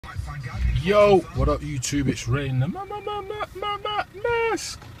Yo, what up YouTube? It's Rain the Mask.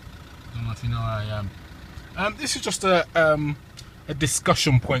 Don't know if you know who I am. This is just a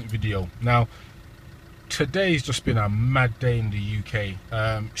discussion point video. Now, today's just been a mad day in the UK.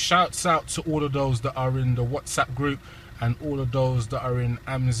 Shouts out to all of those that are in the WhatsApp group and all of those that are in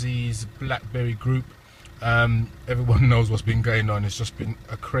Amzi's BlackBerry group. Everyone knows what's been going on. It's just been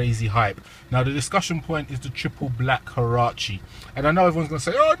a crazy hype. Now the discussion point is the triple black huarache, and I know everyone's gonna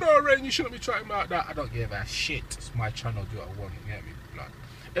say, oh no Rain, you shouldn't be talking about that. I don't give a shit. It's my channel, do what I want. You get me?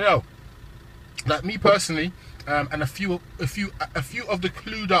 Like me personally, and a few of the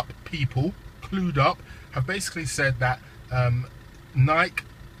clued up people have basically said that Nike,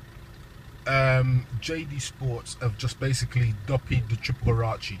 JD Sports have just basically doppied the triple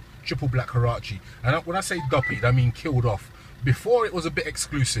black huarache. And when I say doppied, I mean killed off. Before it was a bit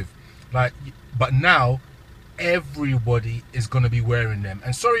exclusive, but now everybody is gonna be wearing them.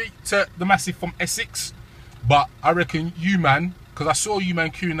 And sorry to the massive from Essex, but I reckon you man, because I saw you man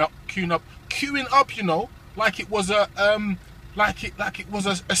queuing up, you know, like it was a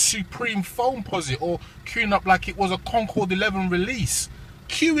a Supreme phone posit, or queuing up like it was a Concord 11 release,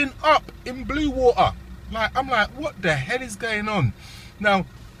 queuing up in blue water. I'm like, what the hell is going on? Now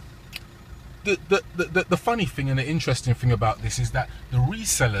the funny thing and the interesting thing about this is that the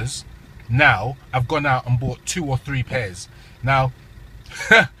resellers now have gone out and bought 2 or 3 pairs. Now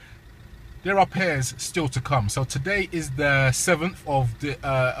there are pairs still to come. So today is the 7th of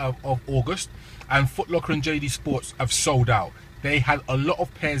August, and Foot Locker and JD Sports have sold out. They had a lot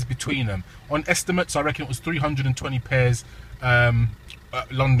of pairs between them. On estimates, I reckon it was 320 pairs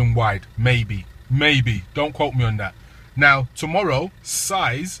London wide, maybe, don't quote me on that. Now tomorrow,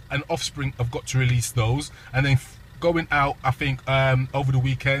 Size and Offspring have got to release those, and then going out, I think over the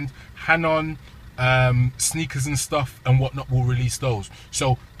weekend, Hanon, sneakers and stuff and whatnot will release those.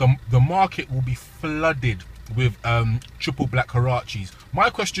 So the market will be flooded with triple black huaraches. My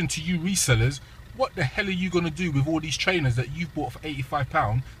question to you resellers: what the hell are you going to do with all these trainers that you've bought for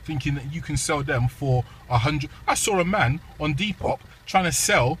 £85, thinking that you can sell them for 100? I saw a man on Depop trying to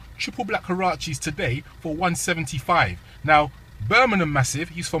sell triple black huaraches today for 175. Now, Birmingham Massive,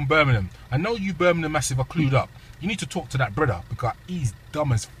 he's from Birmingham. I know you Birmingham Massive are clued up. You need to talk to that brother, because he's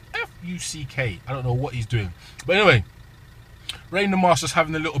dumb as F-U-C-K. I don't know what he's doing. But anyway, Rain the Master's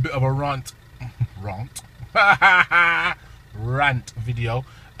having a little bit of a rant video.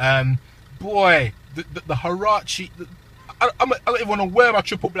 Boy, the huarache, I don't even want to wear my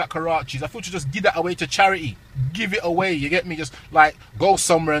triple black huaraches. I feel to just give that away to charity. Give it away, you get me? Just like go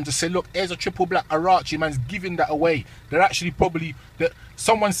somewhere and just say, look, here's a triple black huarache. Man's giving that away. They're actually probably,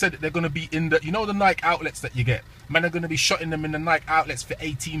 someone said that they're going to be in the, you know, the Nike outlets that you get. Man, they're going to be shotting them in the Nike outlets for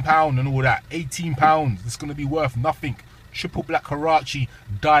 £18 and all that. £18. It's going to be worth nothing. Triple black huarache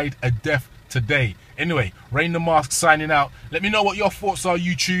died a death today. Anyway, Rain the Mask signing out. Let me know what your thoughts are,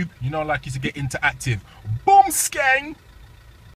 YouTube. You know I like you to get interactive. Boom skang!